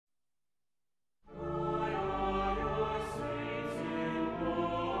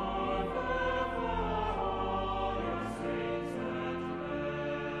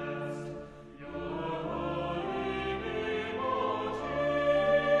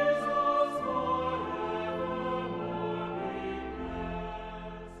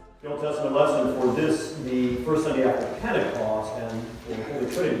The Old Testament lesson for this, the first Sunday after Pentecost, and for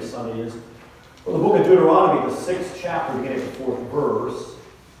Holy Trinity Sunday is from the book of Deuteronomy, the 6th chapter, beginning at the 4th verse.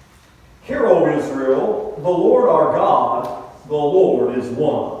 Hear, O Israel, the Lord our God, the Lord is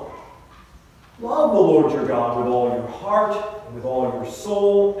one. Love the Lord your God with all your heart, and with all your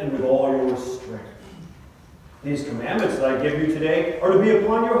soul, and with all your strength. These commandments that I give you today are to be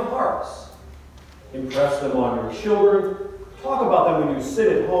upon your hearts. Impress them on your children. Talk about them when you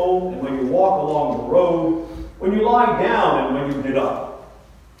sit at home and when you walk along the road, when you lie down and when you get up.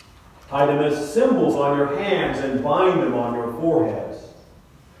 Tie them as symbols on your hands and bind them on your foreheads.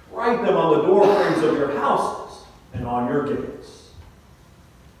 Write them on the doorframes of your houses and on your gates.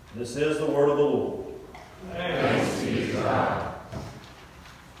 This is the word of the Lord. Thanks be to God.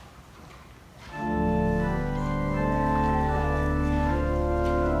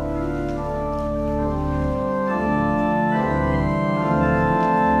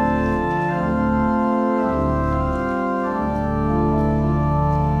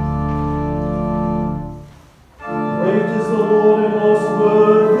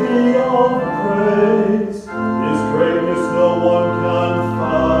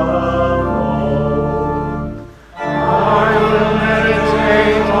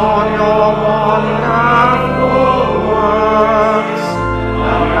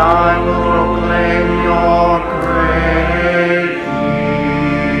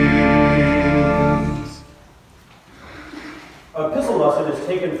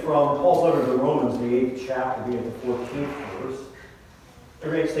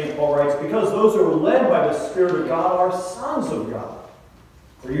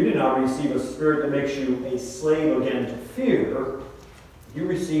 Receive a spirit that makes you a slave again to fear. You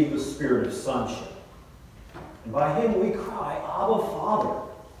receive the spirit of sonship. And by him we cry, Abba, Father.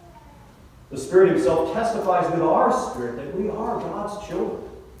 The Spirit himself testifies with our spirit that we are God's children.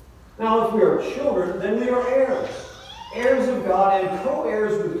 Now, if we are children, then we are heirs. Heirs of God and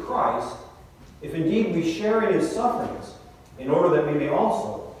co-heirs with Christ, if indeed we share in his sufferings, in order that we may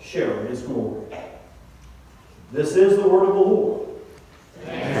also share in his glory. This is the word of the Lord.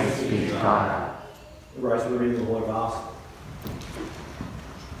 Thanks be to God. We rise to the reading of the Holy Gospel.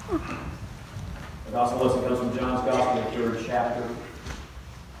 The Gospel lesson comes from John's Gospel, the 3rd chapter.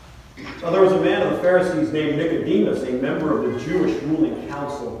 Now there was a man of the Pharisees named Nicodemus, a member of the Jewish ruling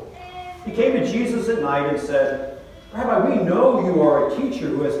council. He came to Jesus at night and said, Rabbi, we know you are a teacher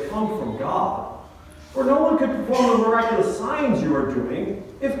who has come from God, for no one could perform the miraculous signs you are doing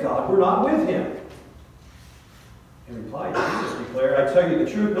if God were not with him. In reply, Jesus declared, I tell you the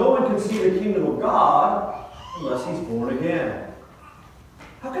truth, no one can see the kingdom of God unless he's born again.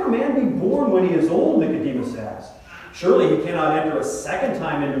 How can a man be born when he is old? Nicodemus asked. Surely he cannot enter a second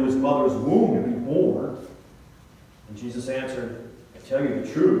time into his mother's womb to be born. And Jesus answered, I tell you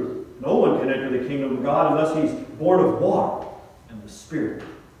the truth, no one can enter the kingdom of God unless he's born of water and the Spirit.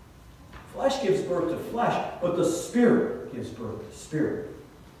 Flesh gives birth to flesh, but the Spirit gives birth to spirit.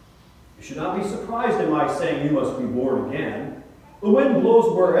 You should not be surprised at my saying you must be born again. The wind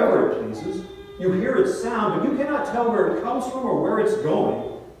blows wherever it pleases. You hear its sound, but you cannot tell where it comes from or where it's going.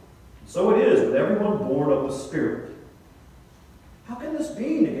 So it is with everyone born of the Spirit. How can this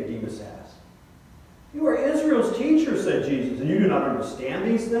be? Nicodemus asked. You are Israel's teacher, said Jesus, and you do not understand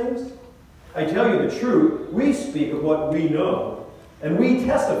these things? I tell you the truth, we speak of what we know, and we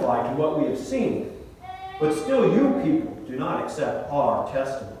testify to what we have seen. But still you people do not accept our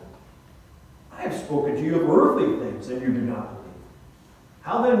testimony. I have spoken to you of earthly things, and you do not believe.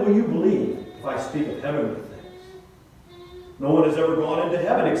 How then will you believe if I speak of heavenly things? No one has ever gone into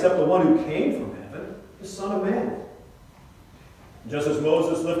heaven except the one who came from heaven, the Son of Man. Just as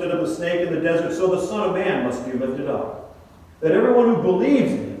Moses lifted up the snake in the desert, so the Son of Man must be lifted up, that everyone who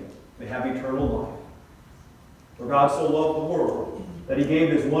believes in him may have eternal life. For God so loved the world that he gave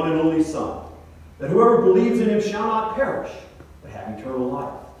his one and only Son, that whoever believes in him shall not perish, but have eternal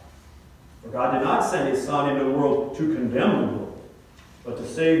life. For God did not send his Son into the world to condemn the world, but to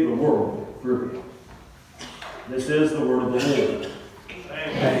save the world through him. This is the word of the Lord.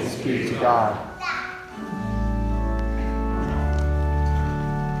 Thanks be to God.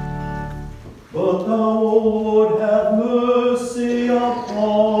 But thou, O Lord, have mercy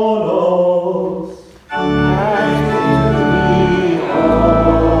upon us. And to thee, O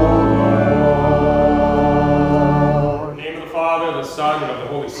Lord. In the name of the Father, the Son, and of the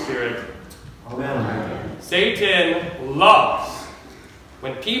Holy Spirit. Amen. Satan loves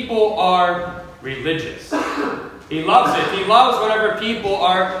when people are religious. He loves it. He loves whenever people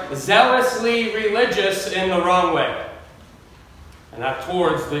are zealously religious in the wrong way. And not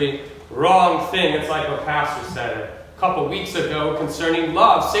towards the wrong thing. It's like what Pastor said, couple weeks ago concerning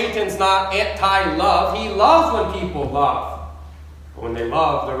love. Satan's not anti-love. He loves when people love. But when they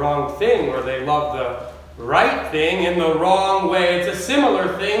love the wrong thing, or they love the right thing in the wrong way, it's a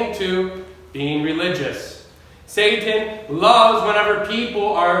similar thing to being religious. Satan loves whenever people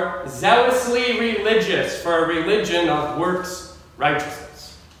are zealously religious for a religion of works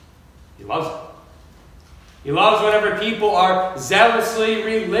righteousness. He loves it. He loves whenever people are zealously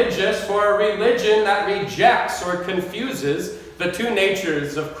religious for a religion that rejects or confuses the two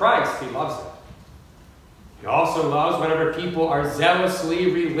natures of Christ. He loves it. He also loves whenever people are zealously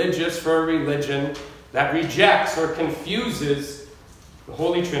religious for a religion that rejects or confuses the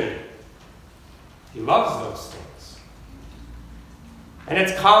Holy Trinity. He loves those things. And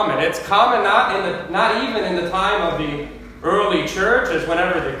it's common. It's common not even in the time of the early church, as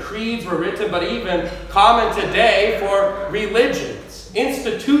whenever the creeds were written, but even common today for religions,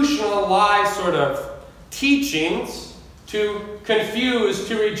 institutionalized sort of teachings to confuse,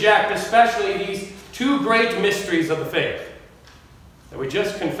 to reject, especially these two great mysteries of the faith that we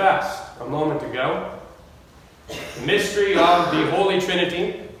just confessed a moment ago. The mystery of the Holy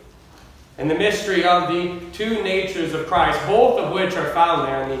Trinity and the mystery of the two natures of Christ, both of which are found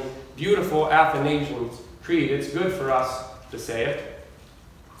there in the beautiful Athanasian Creed. It's good for us to say it.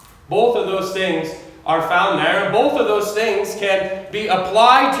 Both of those things are found there, and both of those things can be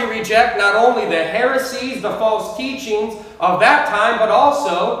applied to reject not only the heresies, the false teachings of that time, but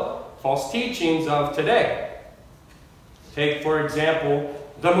also false teachings of today. Take, for example,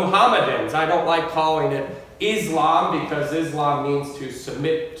 the Muhammadans. I don't like calling it Islam because Islam means to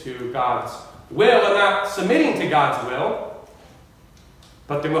submit to God's will, and not submitting to God's will.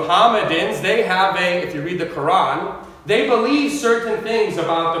 But the Muhammadans, they have if you read the Quran, they believe certain things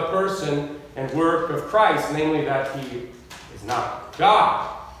about the person and work of Christ, namely that he is not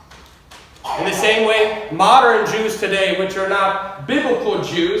God. In the same way, modern Jews today, which are not biblical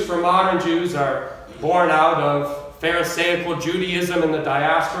Jews, for modern Jews are born out of Pharisaical Judaism in the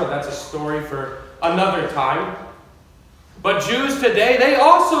diaspora. That's a story for another time. But Jews today, they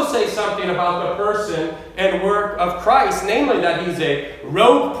also say something about the person and work of Christ, namely that he's a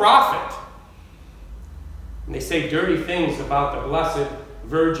rogue prophet. And they say dirty things about the Blessed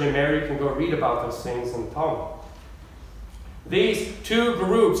Virgin Mary. You can go read about those things in the Talmud. These two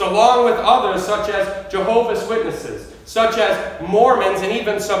groups, along with others such as Jehovah's Witnesses, such as Mormons, and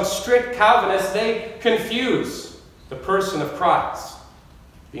even some strict Calvinists, they confuse the person of Christ,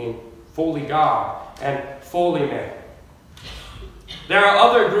 being fully God and fully man. There are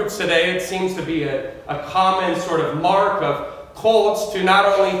other groups today, it seems to be a common sort of mark of cults, to not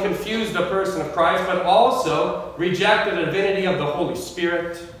only confuse the person of Christ, but also reject the divinity of the Holy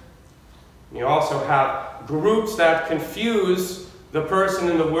Spirit. You also have groups that confuse the person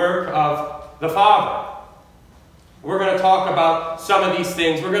and the work of the Father. We're going to talk about some of these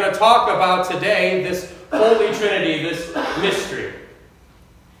things. We're going to talk about today this Holy Trinity, this mystery.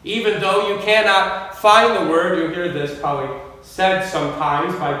 Even though you cannot find the word, you hear this probably said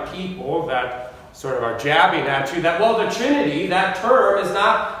sometimes by people that sort of are jabbing at you, that, well, the Trinity, that term, is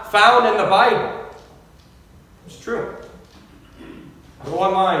not found in the Bible. It's true. Go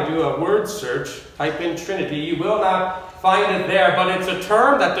online, do a word search, type in Trinity. You will not find it there, but it's a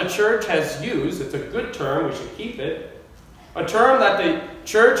term that the church has used. It's a good term, we should keep it. A term that the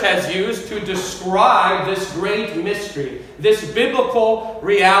church has used to describe this great mystery, this biblical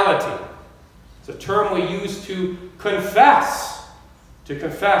reality. It's a term we use to confess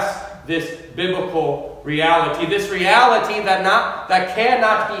this biblical reality, this reality that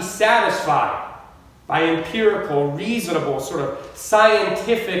cannot be satisfied by empirical, reasonable, sort of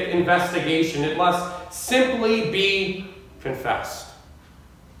scientific investigation. It must simply be confessed.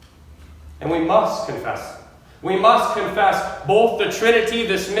 And we must confess it. We must confess both the Trinity,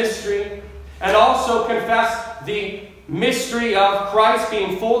 this mystery, and also confess the mystery of Christ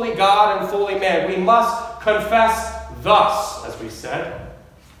being fully God and fully man. We must confess thus, as we said,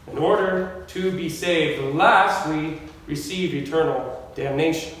 in order to be saved, lest we receive eternal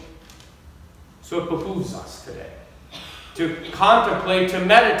damnation. So it behooves us today to contemplate, to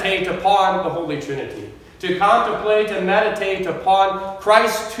meditate upon the Holy Trinity, to contemplate and meditate upon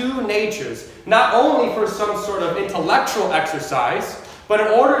Christ's two natures, not only for some sort of intellectual exercise, but in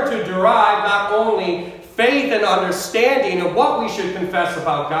order to derive not only faith and understanding of what we should confess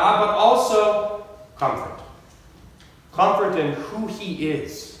about God, but also comfort. Comfort in who He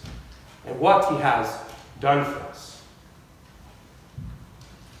is and what He has done for us.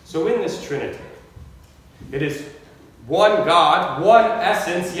 So in this Trinity, it is one God, one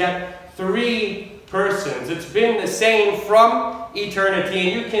essence, yet three persons. It's been the same from eternity.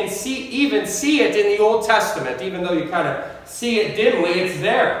 And you can even see it in the Old Testament, even though you kind of see it dimly, it's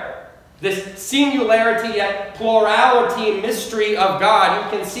there. This singularity yet plurality mystery of God,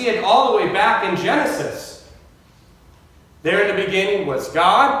 you can see it all the way back in Genesis. There in the beginning was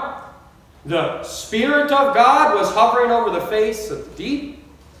God. The Spirit of God was hovering over the face of the deep.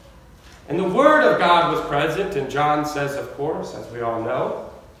 And the Word of God was present. And John says, of course, as we all know,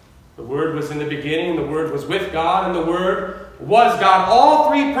 the Word was in the beginning, the Word was with God, and the Word was God. All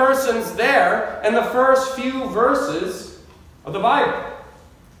three persons there in the first few verses of the Bible.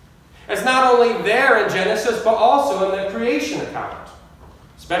 It's not only there in Genesis, but also in the creation account,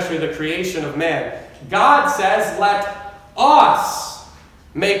 especially the creation of man. God says, let us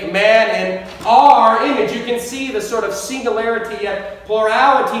make man in our image. You can see the sort of singularity yet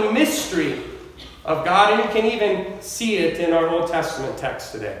plurality mystery of God, and you can even see it in our Old Testament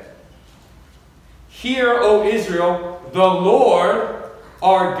text today. Hear, O Israel, the Lord,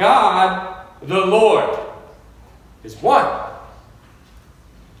 our God, the Lord, is one.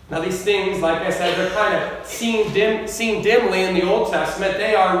 Now these things, like I said, they're kind of seen dimly in the Old Testament.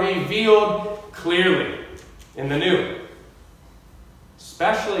 They are revealed clearly in the New.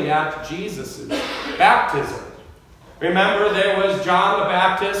 Especially at Jesus' baptism. Remember, there was John the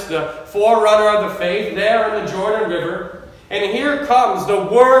Baptist, the forerunner of the faith, there in the Jordan River. And here comes the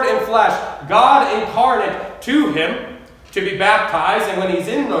Word in flesh, God incarnate to him to be baptized. And when he's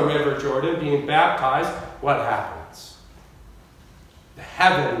in the River Jordan being baptized, what happens? The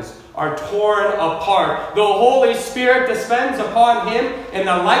heavens are torn apart. The Holy Spirit descends upon him in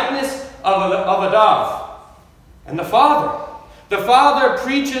the likeness of a dove. And the Father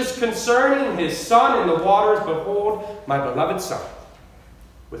preaches concerning his Son in the waters, behold, my beloved Son,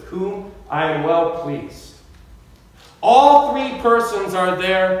 with whom I am well pleased. All three persons are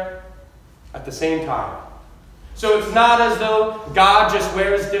there at the same time. So it's not as though God just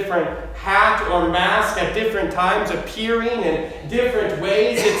wears different hat or mask at different times, appearing in different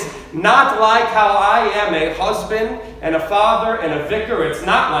ways. It's not like how I am a husband and a father and a vicar. It's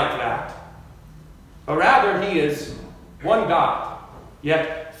not like that. But rather, he is one God,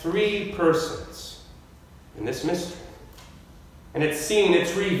 yet three persons in this mystery. And it's seen,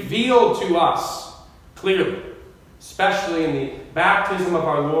 it's revealed to us clearly, especially in the baptism of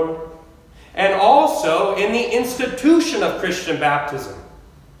our Lord, and also in the institution of Christian baptism.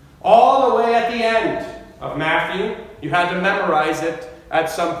 All the way at the end of Matthew, you had to memorize it at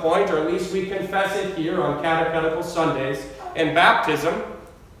some point, or at least we confess it here on Catechetical Sundays in baptism.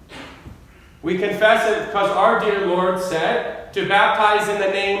 We confess it because our dear Lord said to baptize in the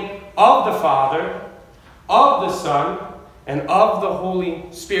name of the Father, of the Son, and of the Holy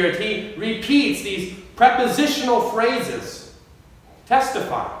Spirit. He repeats these prepositional phrases,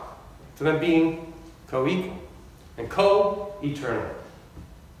 testifying to them being co-equal and co-eternal.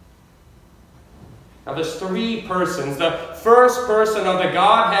 Now there's three persons. The first person of the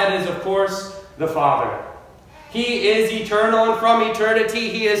Godhead is, of course, the Father. He is eternal, and from eternity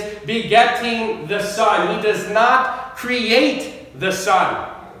he is begetting the Son. He does not create the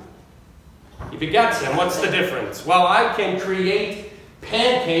Son. He begets him. What's the difference? Well, I can create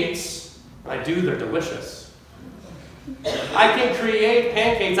pancakes. I do, they're delicious. I can create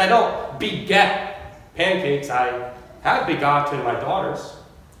pancakes. I don't beget pancakes. I have begotten my daughters.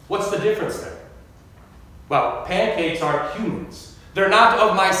 What's the difference there? Well, pancakes are humans. They're not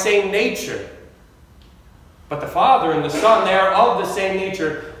of my same nature. But the Father and the Son, they are of the same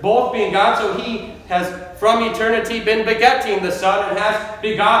nature, both being God. So he has from eternity been begetting the Son and has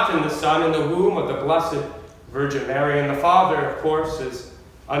begotten the Son in the womb of the Blessed Virgin Mary. And the Father, of course, is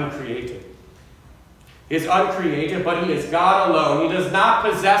uncreated. He is uncreated, but he is God alone. He does not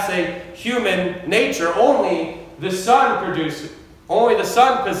possess a human nature. Only the Son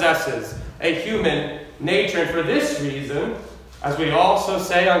possesses a human nature. And for this reason, as we also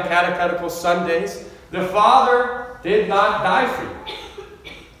say on Catechetical Sundays, the Father did not die for you,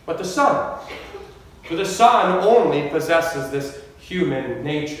 but the Son. For the Son only possesses this human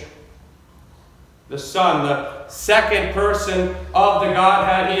nature. The Son, the second person of the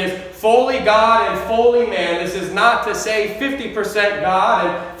Godhead, he is fully God and fully man. This is not to say 50% God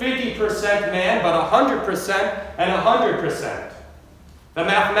and 50% man, but 100% and 100%. The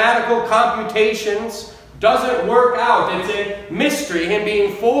mathematical computations doesn't work out. It's a mystery, him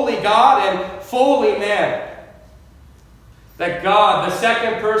being fully God and fully man. That God, the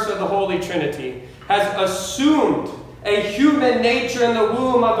second person of the Holy Trinity, has assumed a human nature in the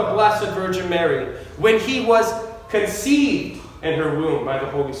womb of the Blessed Virgin Mary when he was conceived in her womb by the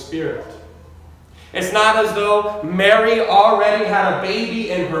Holy Spirit. It's not as though Mary already had a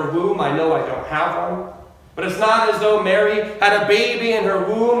baby in her womb. I know I don't have one. But it's not as though Mary had a baby in her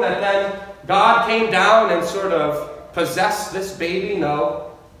womb that then God came down and sort of possessed this baby.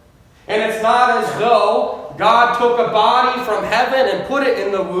 No. And it's not as though God took a body from heaven and put it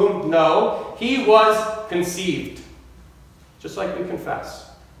in the womb. No. He was conceived. Just like we confess.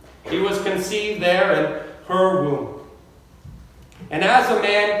 He was conceived there in her womb. And as a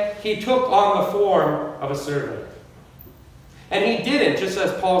man, he took on the form of a servant. And he didn't, just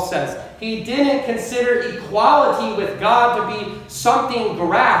as Paul says, he didn't consider equality with God to be something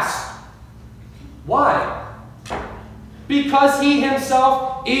grasped. Why? Because he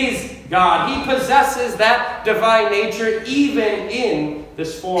himself is God. He possesses that divine nature even in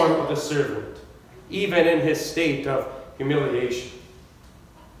this form of a servant, even in his state of humiliation.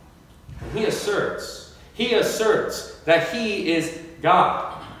 And he asserts that he is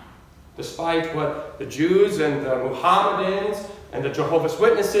God. Despite what the Jews and the Mohammedans and the Jehovah's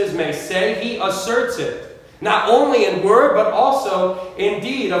Witnesses may say, he asserts it. Not only in word, but also in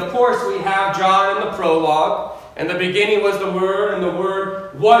deed. Of course, we have John in the prologue. And the beginning was the Word, and the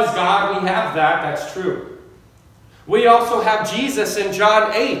Word was God. We have that. That's true. We also have Jesus in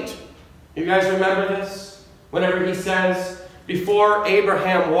John 8. You guys remember this? Whenever he says, before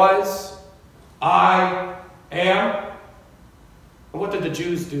Abraham was, I am. And what did the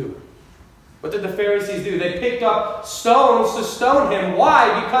Jews do? What did the Pharisees do? They picked up stones to stone him.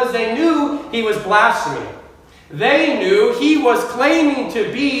 Why? Because they knew he was blaspheming. They knew he was claiming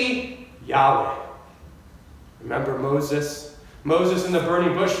to be Yahweh. Remember Moses? Moses in the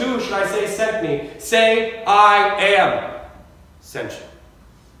burning bush. Who should I say sent me? Say, I am sent you.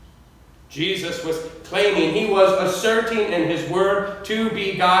 Jesus was claiming, he was asserting in his word to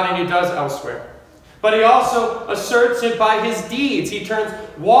be God, and he does elsewhere. But he also asserts it by his deeds. He turns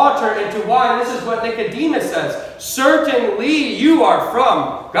water into wine. This is what Nicodemus says. Certainly you are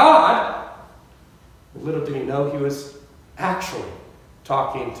from God. Little did he know he was actually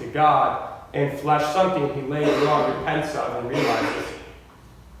talking to God in flesh, something he later on repents of and realizes.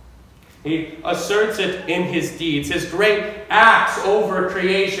 He asserts it in his deeds, his great acts over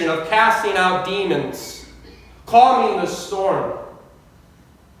creation of casting out demons, calming the storm.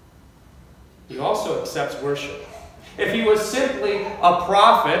 He also accepts worship. If he was simply a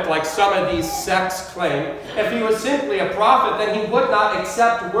prophet, like some of these sects claim, if he was simply a prophet, then he would not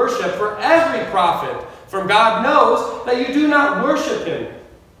accept worship. For every prophet from God knows that you do not worship him.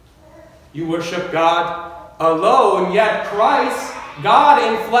 You worship God alone, yet Christ, God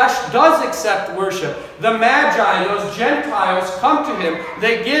in flesh, does accept worship. The Magi, those Gentiles, come to him.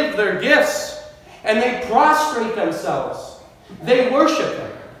 They give their gifts, and they prostrate themselves. They worship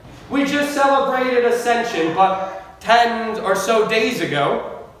him. We just celebrated Ascension, but 10 or so days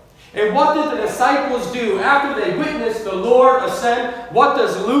ago. And what did the disciples do after they witnessed the Lord ascend? What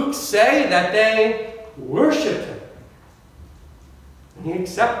does Luke say? That they worshiped him. And he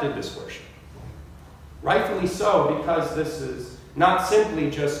accepted this worship. Rightfully so, because this is not simply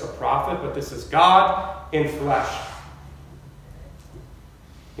just a prophet, but this is God in flesh.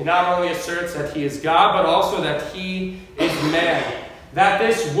 He not only asserts that he is God, but also that he is man. That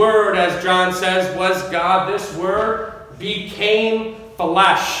this word, as John says, was God. This word became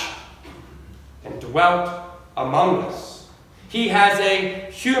flesh and dwelt among us. He has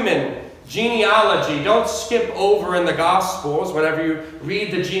a human genealogy. Don't skip over in the Gospels. Whenever you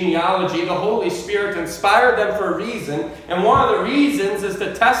read the genealogy, the Holy Spirit inspired them for a reason. And one of the reasons is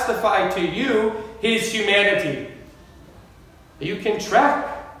to testify to you his humanity. You can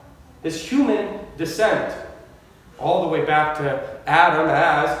track his human descent all the way back to Adam,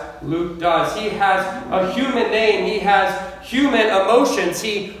 as Luke does. He has a human name. He has human emotions.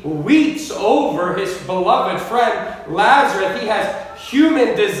 He weeps over his beloved friend Lazarus. He has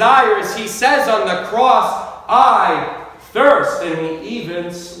human desires. He says on the cross, I thirst. And he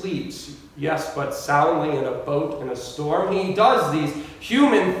even sleeps. Yes, but soundly in a boat in a storm. He does these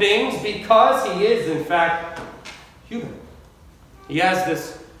human things because he is, in fact, human. He has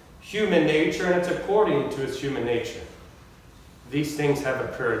this human nature, and it's according to his human nature. These things have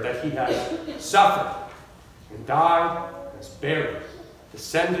occurred, that he has suffered and died, and was buried,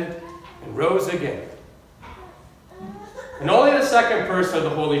 descended, and rose again. And only the second person of the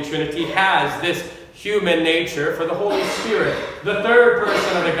Holy Trinity has this human nature, for the Holy Spirit, the third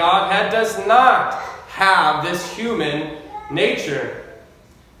person of the Godhead, does not have this human nature.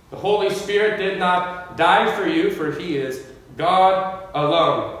 The Holy Spirit did not die for you, for he is God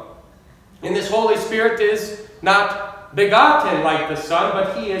alone. And this Holy Spirit is not begotten like the Son,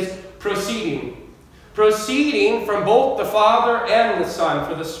 but he is proceeding. Proceeding from both the Father and the Son.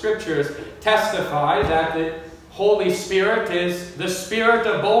 For the Scriptures testify that the Holy Spirit is the Spirit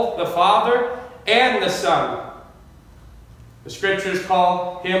of both the Father and the Son. The Scriptures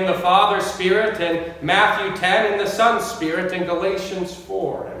call him the Father Spirit in Matthew 10 and the Son Spirit in Galatians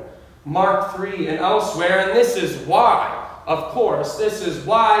 4 and Mark 3 and elsewhere. And this is why, of course, this is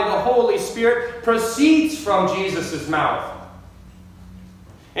why the Holy Spirit proceeds from Jesus' mouth.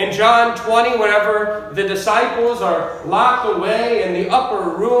 In John 20, whenever the disciples are locked away in the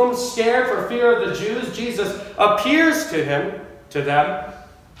upper room, scared for fear of the Jews, Jesus appears to them.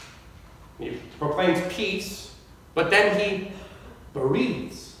 He proclaims peace, but then he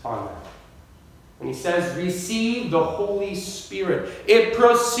breathes on them. And he says, receive the Holy Spirit. It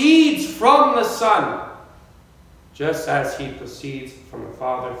proceeds from the Son, just as he proceeds from the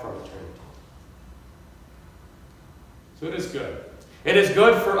Father from eternity. So it is good. It is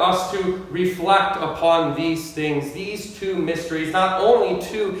good for us to reflect upon these things, these two mysteries, not only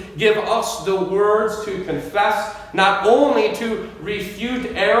to give us the words to confess, not only to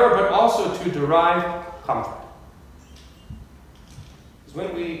refute error, but also to derive comfort.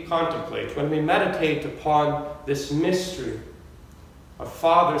 When we contemplate, when we meditate upon this mystery of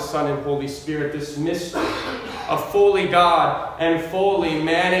Father, Son, and Holy Spirit, this mystery of fully God and fully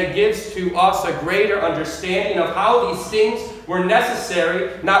man, it gives to us a greater understanding of how these things were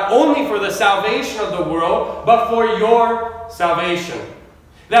necessary, not only for the salvation of the world, but for your salvation.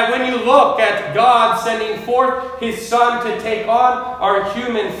 That when you look at God sending forth his Son to take on our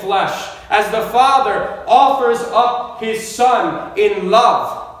human flesh, as the Father offers up his Son in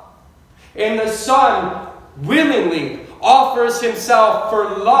love, and the Son willingly offers himself for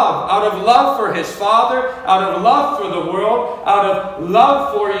love, out of love for his Father, out of love for the world, out of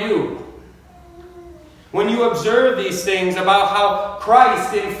love for you. When you observe these things about how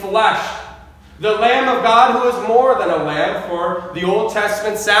Christ in flesh, the Lamb of God who is more than a lamb, for the Old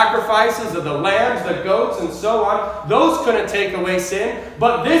Testament sacrifices of the lambs, the goats, and so on, those couldn't take away sin,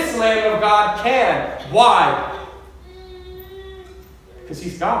 but this Lamb of God can. Why? Because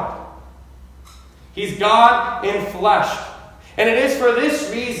he's God. He's God in flesh. And it is for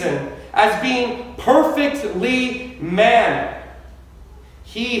this reason, as being perfectly man,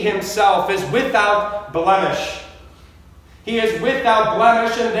 he himself is without blemish. He is without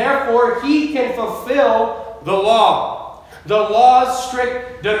blemish, and therefore he can fulfill the law. The law's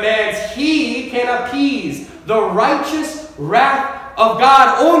strict demands. He can appease the righteous wrath of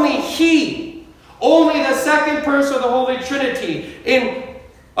God. Only he, only the second person of the Holy Trinity,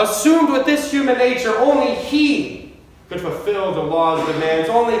 assumed with this human nature, only he could fulfill the law's demands.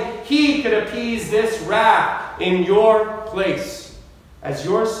 Only he could appease this wrath in your place as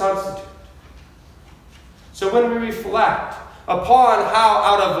your substitute. So when we reflect upon how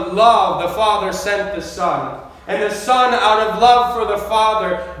out of love the Father sent the Son, and the Son out of love for the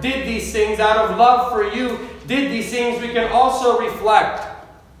Father did these things, out of love for you did these things, we can also reflect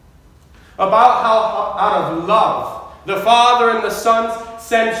about how out of love the Father and the Son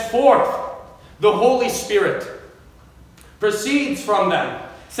sends forth the Holy Spirit, proceeds from them,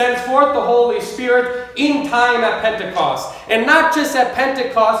 sends forth the Holy Spirit in time at Pentecost. And not just at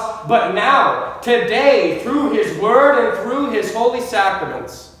Pentecost, but now, today, through his word and through his holy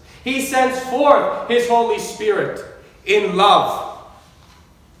sacraments. He sends forth his Holy Spirit in love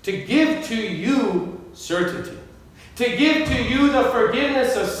to give to you certainty, to give to you the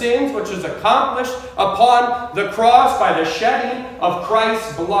forgiveness of sins which is accomplished upon the cross by the shedding of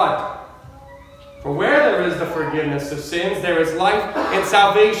Christ's blood. For where there is the forgiveness of sins, there is life and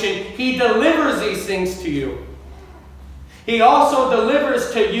salvation. He delivers these things to you. He also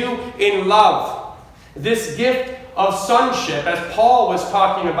delivers to you in love this gift of sonship, as Paul was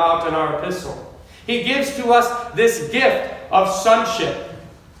talking about in our epistle. He gives to us this gift of sonship.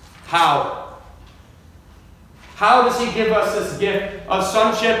 How? How does he give us this gift of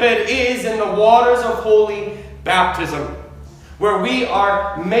sonship? It is in the waters of holy baptism, where we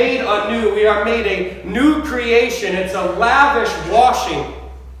are made anew. We are made a new creation. It's a lavish washing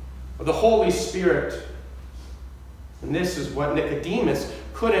of the Holy Spirit. And this is what Nicodemus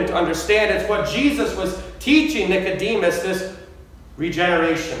couldn't understand. It's what Jesus was teaching Nicodemus, this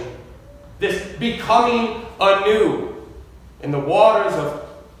regeneration, this becoming anew in the waters of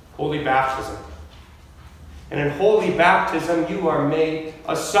holy baptism. And in holy baptism, you are made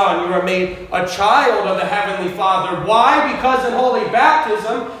a son. You are made a child of the Heavenly Father. Why? Because in holy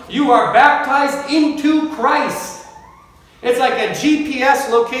baptism, you are baptized into Christ. It's like a GPS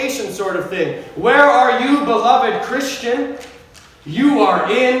location sort of thing. Where are you, beloved Christian? You are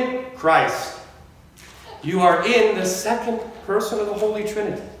in Christ. You are in the second person of the Holy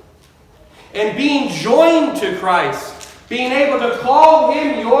Trinity. And being joined to Christ, being able to call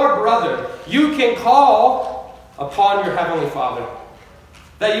him your brother, you can call upon your Heavenly Father.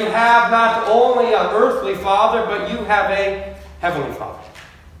 That you have not only an earthly Father, but you have a heavenly Father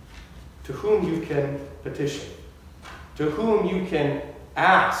to whom you can petition, to whom you can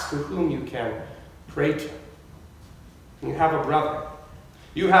ask, to whom you can pray to. You have a brother.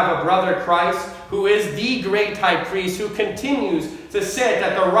 You have a brother, Christ, who is the great high priest, who continues to sit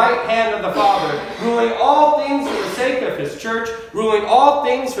at the right hand of the Father, ruling all things for the sake of his church, ruling all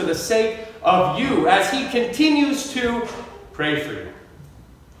things for the sake of you, as he continues to pray for you,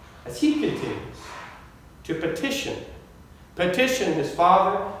 as he continues to petition his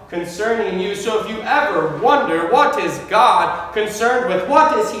Father concerning you. So if you ever wonder, what is God concerned with?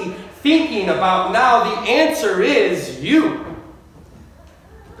 What is he thinking about now? The answer is you.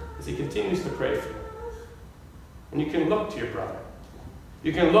 As he continues to pray for you. And you can look to your brother.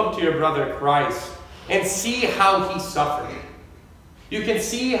 You can look to your brother Christ and see how he suffered. You can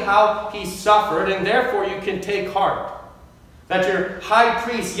see how he suffered, and therefore you can take heart. That your high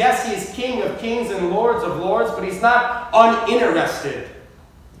priest, yes, he is King of kings and Lords of lords, but he's not uninterested.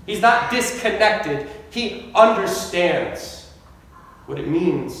 He's not disconnected. He understands what it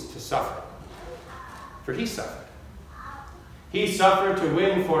means to suffer. For he suffered. He suffered to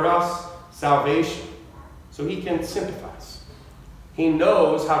win for us salvation, so he can sympathize. He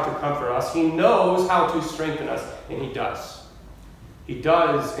knows how to comfort us. He knows how to strengthen us, and he does. He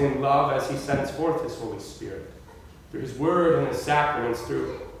does in love as he sends forth his Holy Spirit, through his word and his sacraments,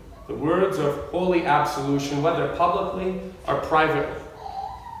 through the words of holy absolution, whether publicly or privately,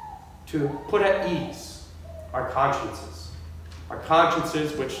 to put at ease our consciences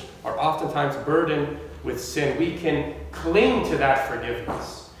which are oftentimes burdened with sin. We can cling to that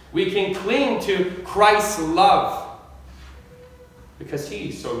forgiveness. We can cling to Christ's love, because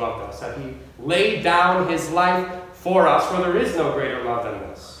he so loved us that he laid down his life for us, for there is no greater love than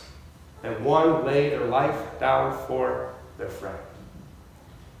this, that one lay their life down for their friend.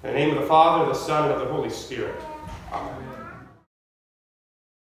 In the name of the Father, the Son, and of the Holy Spirit. Amen.